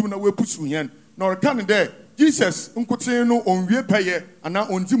a obotum na wepusu hen na orkan de Jesus nkotin no onwie peye ana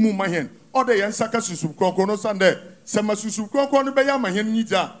ondimu mahen ode yen saka susum kronkron no sande sema susum kronkron no beya mahen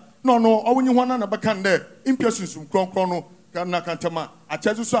nyija no owunyi ho na bekan de impia susum kronkron no kana kantama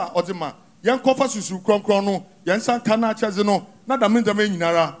achazu so a odima yen kofa susum kronkron no yen san kana achazu no na da mendama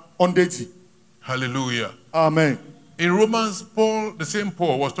nyinara on deti. Hallelujah. Amen. In Romans, Paul, the same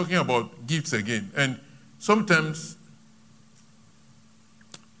Paul, was talking about gifts again, and sometimes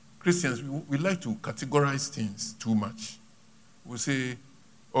Christians, we like to categorize things too much. We say,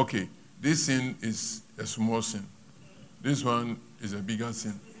 okay, this sin is a small sin. This one is a bigger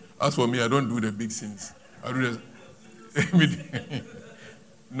sin. As for me, I don't do the big sins. I do the...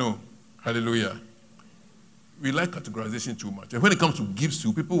 No. Hallelujah. We like categorization too much. And when it comes to gifts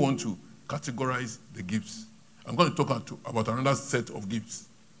too, people want to categorize the gifts. I'm going to talk about another set of gifts.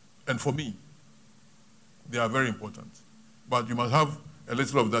 And for me, they are very important. But you must have a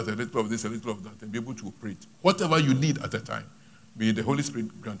little of that, a little of this, a little of that, and be able to operate. Whatever you need at a time, may the Holy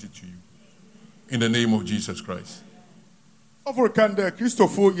Spirit grant it to you. In the name of Jesus Christ. African de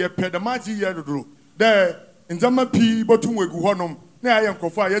Christopher ye pedamaji yedro. De nzama pi botum wegu honom na aye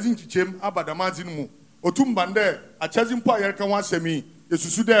nkofo a yezi nchichem abadamaji mu. Otum bande achazim po aye kan wasemi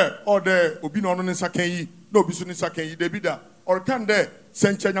yesusu de o de obi no no nsa kan yi na obi so nsa kan yi de bida. Orkan de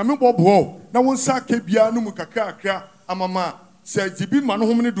senche nyame bobo na won sa ka bia no mu kakra amama se jibi ma no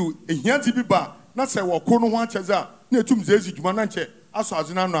hom ne do ehia jibi ba na se wo ko no ho achaza na etum zezi dwuma na nche aso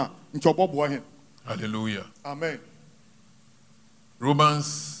azina no a nche obobo hen. Hallelujah. Amen.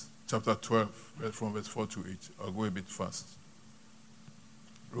 Romans chapter 12, from verse 4 to 8. I'll go a bit fast.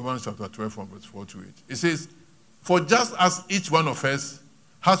 Romans chapter 12, from verse 4 to 8. It says, "For just as each one of us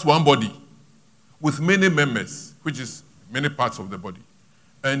has one body with many members," which is many parts of the body,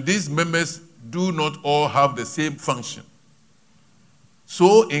 "and these members do not all have the same function,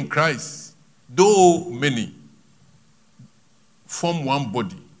 so in Christ, though many form one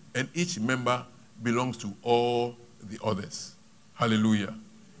body, and each member belongs to all the others." Hallelujah.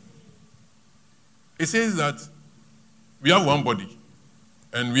 It says that we have one body,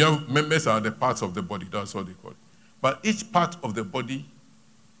 and we have members are the parts of the body. That's what they call it. But each part of the body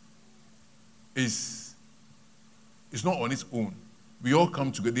is not on its own. We all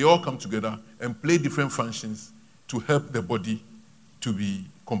come together. They all come together and play different functions to help the body to be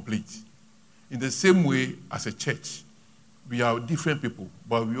complete. In the same way as a church, we are different people,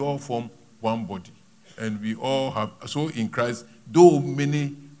 but we all form one body. And we all have, so in Christ, though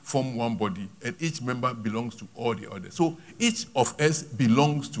many form one body, and each member belongs to all the others. So each of us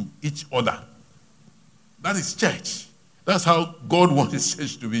belongs to each other. That is church. That's how God wants his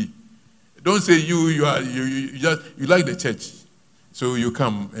church to be. Don't say you like the church, so you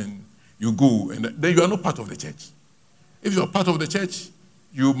come and you go, and then you are not part of the church. If you are part of the church,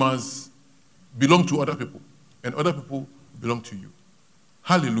 you must belong to other people, and other people belong to you.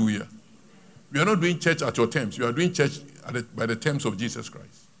 Hallelujah. We are not doing church at your terms. You are doing church by the terms of Jesus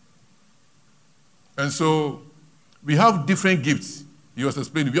Christ. And so, we have different gifts. He was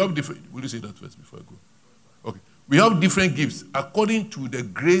explaining, we have different, will you say that first before I go? Okay. We have different gifts according to the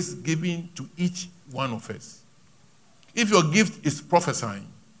grace given to each one of us. If your gift is prophesying,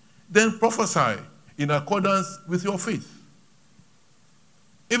 then prophesy in accordance with your faith.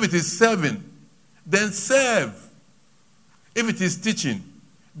 If it is serving, then serve. If it is teaching,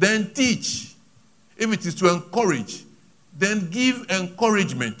 then teach. If it is to encourage, then give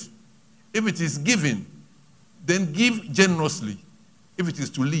encouragement. If it is giving, then give generously. If it is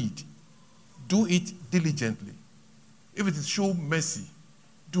to lead, do it diligently. If it is show mercy,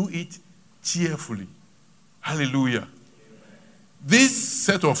 do it cheerfully. Hallelujah. This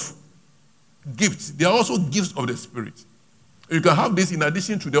set of gifts, they are also gifts of the Spirit. You can have this in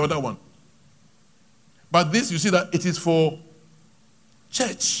addition to the other one. But this, you see that it is for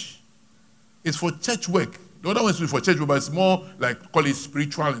church. It's for church work. The other one is for church work, but it's more like, call it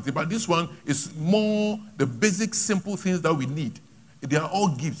spirituality. But this one is more the basic, simple things that we need. They are all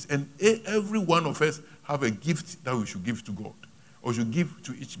gifts. And every one of us have a gift that we should give to God, or should give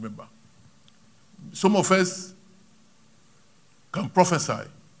to each member. Some of us can prophesy,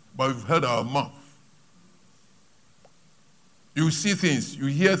 but we've held our mouth. You see things, you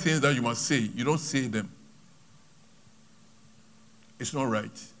hear things that you must say. You don't say them. It's not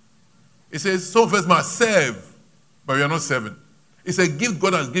right. It says some of us must serve, but we are not serving. It's a gift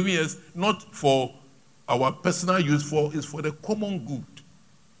God has given us, not for our personal use, it's for the common good.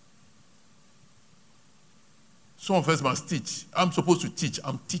 Some of us must teach. I'm supposed to teach.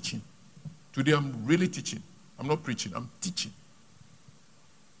 I'm teaching. Today I'm really teaching. I'm not preaching. I'm teaching.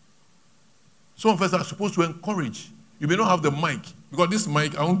 Some of us are supposed to encourage. You may not have the mic, because this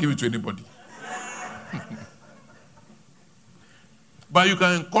mic, I won't give it to anybody. But you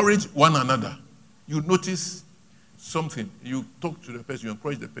can encourage one another. You notice something. You talk to the person. You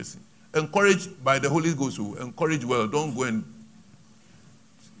encourage the person. Encourage by the Holy Ghost. Encourage well. Don't go and,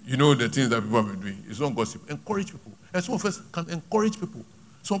 the things that people have been doing. It's not gossip. Encourage people. And some of us can encourage people.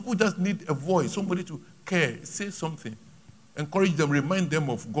 Some people just need a voice, somebody to care, say something. Encourage them, remind them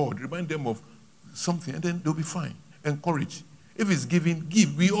of God, remind them of something, and then they'll be fine. Encourage. If it's giving,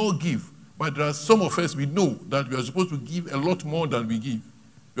 give. We all give. But there are some of us, we know that we are supposed to give a lot more than we give.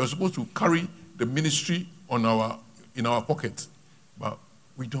 We are supposed to carry the ministry in our pocket. But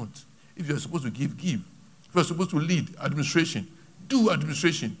we don't. If you are supposed to give, give. If you are supposed to lead administration, do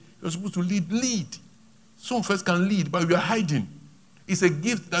administration. You are supposed to lead. Some of us can lead, but we are hiding. It's a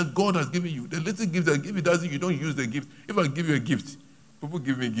gift that God has given you. The little gift that if it doesn't, you don't use the gift. If I give you a gift, people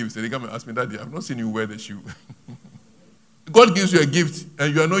give me gifts and they come and ask me, Daddy, I've not seen you wear the shoe. God gives you a gift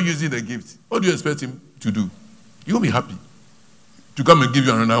and you are not using the gift, what do you expect him to do? You won't be happy to come and give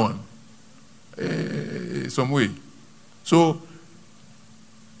you another one. Some way. So,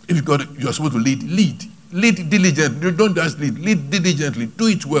 if you are supposed to lead diligently. Don't just lead diligently. Do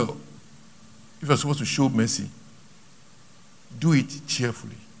it well. If you are supposed to show mercy, do it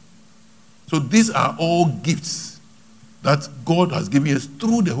cheerfully. So these are all gifts that God has given us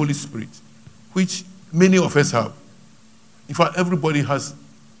through the Holy Spirit, which many of us have. In fact, everybody has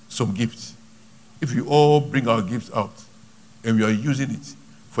some gifts. If we all bring our gifts out and we are using it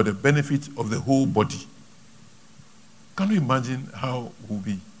for the benefit of the whole body, can you imagine how it will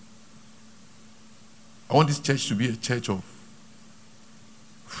be? I want this church to be a church of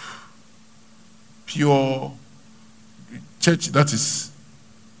pure church that is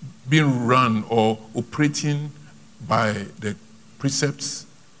being run or operating by the precepts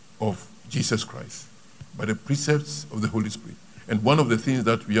of Jesus Christ, by the precepts of the Holy Spirit. And one of the things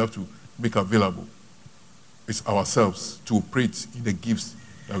that we have to make available is ourselves to operate in the gifts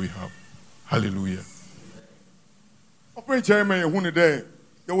that we have. Hallelujah. Operate chairman who ne there.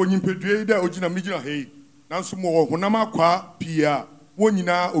 You won impedue there ojina mijina hey. Nanso mo honama kwa pia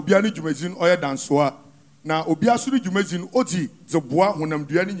wonyina obia ne dwumazin oya dansoa. Na obia so ne dwumazin odi zeboa honam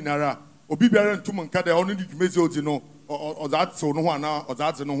dua ne nyinara. Obi biara ntum nka da ono ne dwumazin odi no ozatso no ho ana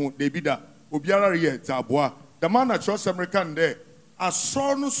ozatse no ho debida. Obiara re zaboa. The man na church American there.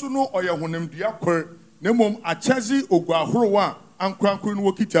 Asoro no so no oya honam dua kor. Na mom achazi oguahorowa ankranko no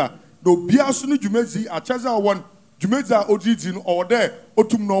wokita. No bia so ne dwumazi achaza won dwumaza odidi no ode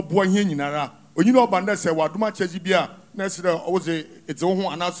otum no obo hia nyinara. Onyi no banda se waduma chazi bia na se de oze etse wo ho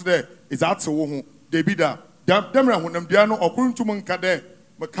anaso de izatse wo ho debida. Demra honam dua no okuruntum nka de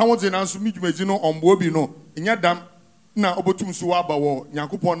meka wo ze nanso mi dwumazi no ombo bi no nya dam na obotum so wa ba wo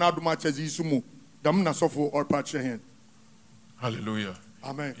Nyankopon na aduma chazi su mu dam na sofo or patch hand. Hallelujah.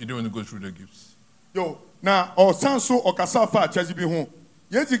 Amen. You don't want to go through the gifts. Yo, na o sanso o kasa fa chazi bi ho.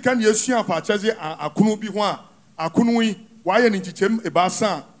 Yezi kan yesu fa chazi akunu bi ho a akunu yi waye ni chichem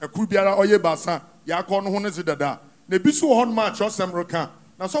ebasa akuru biara oye basa ya ko no ho ne zedada. Na bi so ho no ma chosem reka.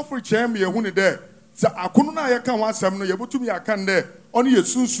 Na so for chem ye hu ne de. Za akunu na ye kan wa asem no ye botum ya kan de ono ye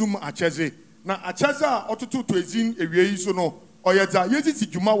sunsum achazi. Na achazi a otutu to ezin ewie yi so no oye za yezi ti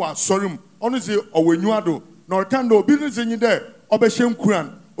dwuma wa sorum ono ze owenuado. Na o kan do obi ne zinyi de obehye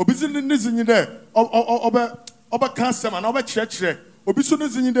nkuran. Obi ne zinyi de oba kasem na oba kyerɛkyerɛ. Obi so ne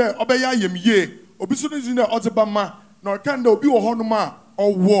zinyi de oba ya yemye. Obi so ne zinyi de ozebama. Na kan de obi wo ho no ma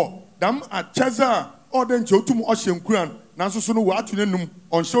owo dam achaza ode nche otum ohye nkuran nanso so no wa atu nenum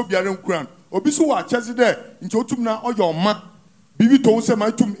onhye obiare nkuran. Obi so wa achaze de nche otum na oye oma bibi to se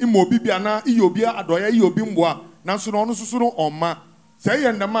ma tum imo obi bia na iye obi adoya iye obi mboa nanso no no so no oma say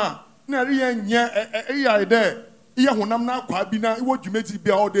ye ndama na re ye nye eya de iye honam na akwa bi na iwo dwumeti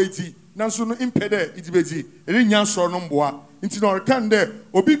bia ode eti nanso no impede itibeti ere nya soro no mboa nti no kan de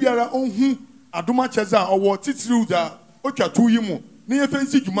obi biara onhu adoma cheza owo titiri da otwa to yi mu na ye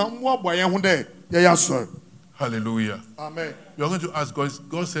fansi dwuma mwo aboye ho de ye ya soro. Hallelujah. Amen. You are going to ask God.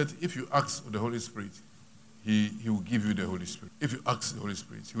 God said if you ask the Holy Spirit, He will give you the Holy Spirit. If you ask the Holy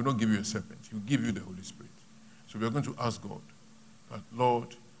Spirit, He will not give you a serpent. He will give you the Holy Spirit. So we are going to ask God that,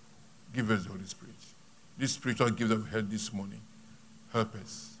 Lord, give us the Holy Spirit. This spiritual gift that we heard this morning, help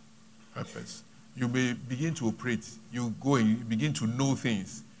us. Help us. You may begin to operate. You go and you begin to know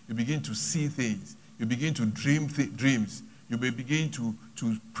things. You begin to see things. You begin to dream dreams. You may begin to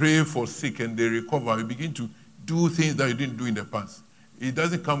pray for sick and they recover. You begin to do things that you didn't do in the past. It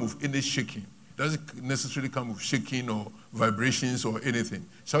doesn't come with any shaking. It doesn't necessarily come with shaking or vibrations or anything.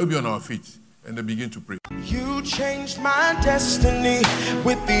 Shall we be on our feet and then begin to pray? You changed my destiny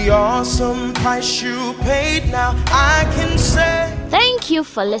with the awesome price you paid. Now I can say Thank you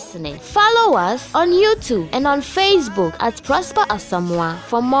for listening. Follow us on YouTube and on Facebook at Prosper Asamoah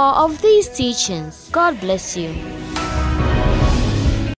for more of these teachings. God bless you.